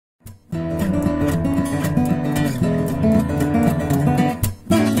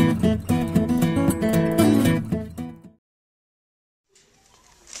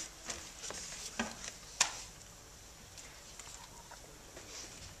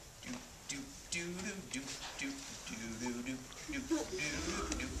You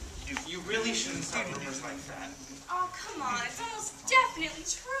really shouldn't start rumors like that. Oh, come on. It's almost definitely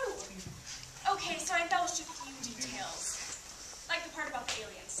true. Okay, so I embellished a few details. Like the part about the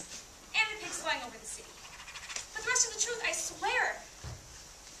aliens. And the pigs flying over the city. But the rest of the truth, I swear.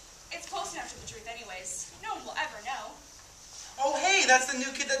 It's close enough to the truth anyways. No one will ever know. Oh, hey, that's the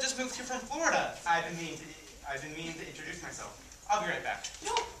new kid that just moved here from Florida. I've been meaning to introduce myself. I'll be right back.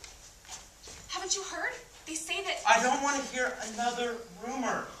 No. Haven't you heard? They say that... I don't want to hear another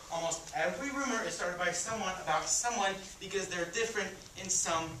rumor. Almost every rumor is started by someone about someone because they're different in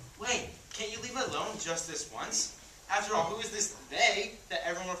some way. Can't you leave it alone just this once? After all, who is this they that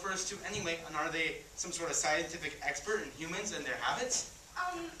everyone refers to anyway, and are they some sort of scientific expert in humans and their habits?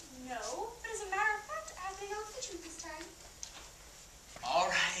 No. But as a matter of fact, they know the truth this time. All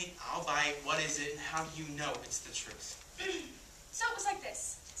right, I'll buy it. What is it, and how do you know it's the truth? So it was like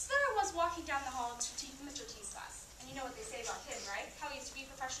this. So there I was walking down the hall to Mr. T's class. And you know what they say about him, right? How he used to be a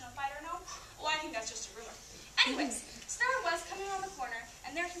professional fighter and all? Well, I think that's just a rumor. Anyways, so there I was coming around the corner,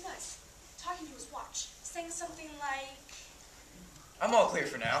 and there he was, talking to his watch, saying something like... I'm all clear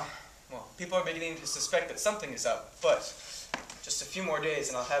for now. Well, people are beginning to suspect that something is up, but just a few more days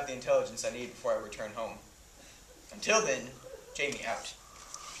and I'll have the intelligence I need before I return home. Until then, Jamie out.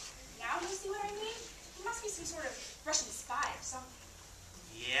 Now do you see what I mean? He must be some sort of Russian spy or something.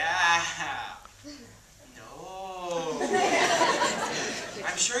 Yeah. No.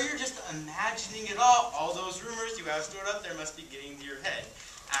 I'm sure you're just imagining it all. All those rumors you have stored up there must be getting to your head.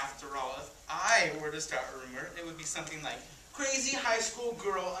 After all, if I were to start a rumor, it would be something like, crazy high school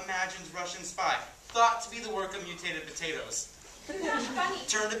girl imagines Russian spy, thought to be the work of mutated potatoes. Not funny.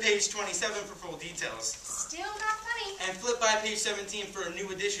 Turn to page 27 for full details. Still not funny. And flip by page 17 for a new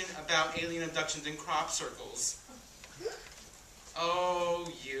edition about alien abductions in crop circles.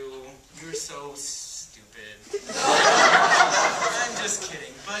 Oh, you're so stupid. I'm just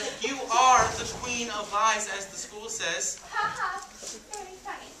kidding, but you are the queen of lies, as the school says. Haha, very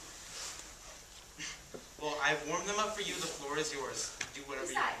funny. Well, I've warmed them up for you. The floor is yours. Do whatever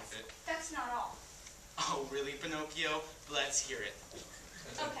you want with it. That's not all. Oh, really, Pinocchio? Let's hear it.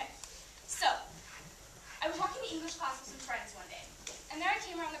 Okay, so, I was walking to English class with some friends one day, and there I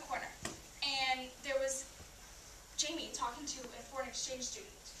came around the corner, and there was Jamie talking to a foreign exchange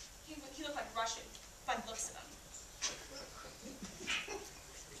student. He looked like Russian, by the looks of him.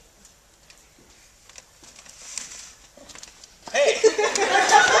 Hey!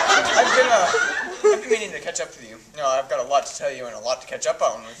 I've been meaning to catch up with you. No, I've got a lot to tell you and a lot to catch up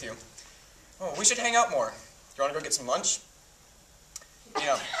on with you. Oh, we should hang out more. You want to go get some lunch? You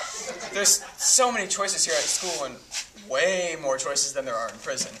know, there's so many choices here at school and way more choices than there are in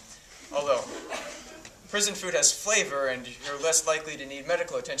prison. Although, prison food has flavor and you're less likely to need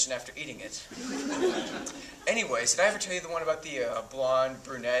medical attention after eating it. Anyways, did I ever tell you the one about the blonde,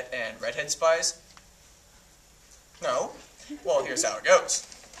 brunette, and redhead spies? No? Well, here's how it goes.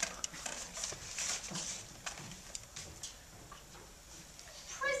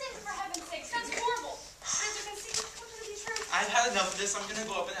 I've had enough of this. I'm going to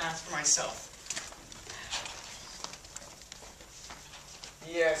go up and ask for myself.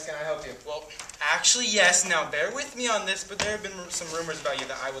 Yes, can I help you? Well, actually, yes. Now, bear with me on this, but there have been some rumors about you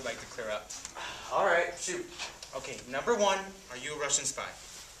that I would like to clear up. All right, shoot. Okay, number one, are you a Russian spy?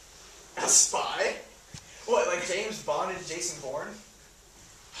 A spy? What, like James Bond and Jason Bourne?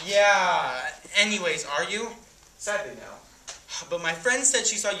 Yeah. Anyways, are you? Sadly, no. But my friend said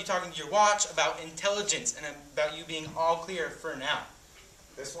she saw you talking to your watch about intelligence and about you being all clear for now.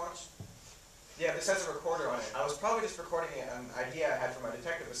 This watch? Yeah, this has a recorder on it. I was probably just recording an idea I had for my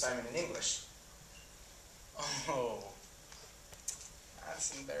detective assignment in English. Oh.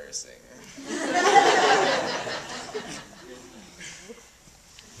 That's embarrassing.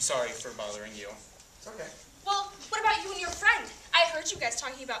 Sorry for bothering you. It's okay. Well, what about you and your friend? I heard you guys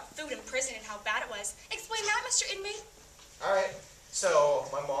talking about food in prison and how bad it was. Explain that, Mr. Inmate. All right. So,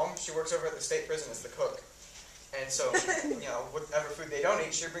 my mom, she works over at the state prison as the cook. And so, you know, whatever food they don't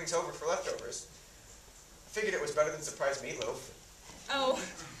eat, she brings over for leftovers. I figured it was better than surprise meatloaf. Oh,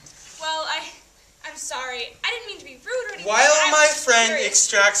 well, I'm sorry. I didn't mean to be rude or anything. While my friend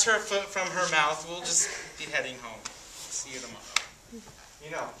extracts her foot from her mouth, we'll just be heading home. See you tomorrow. You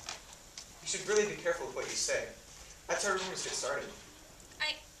know, you should really be careful with what you say. That's how rumors get started.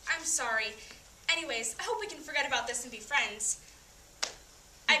 I'm sorry. Anyways, I hope we can forget about this and be friends.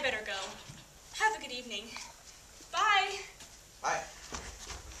 I better go. Have a good evening. Bye. Bye.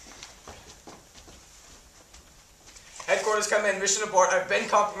 Headquarters come in. Mission abort. I've been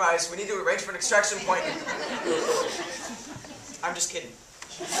compromised. We need to arrange for an extraction point. I'm just kidding.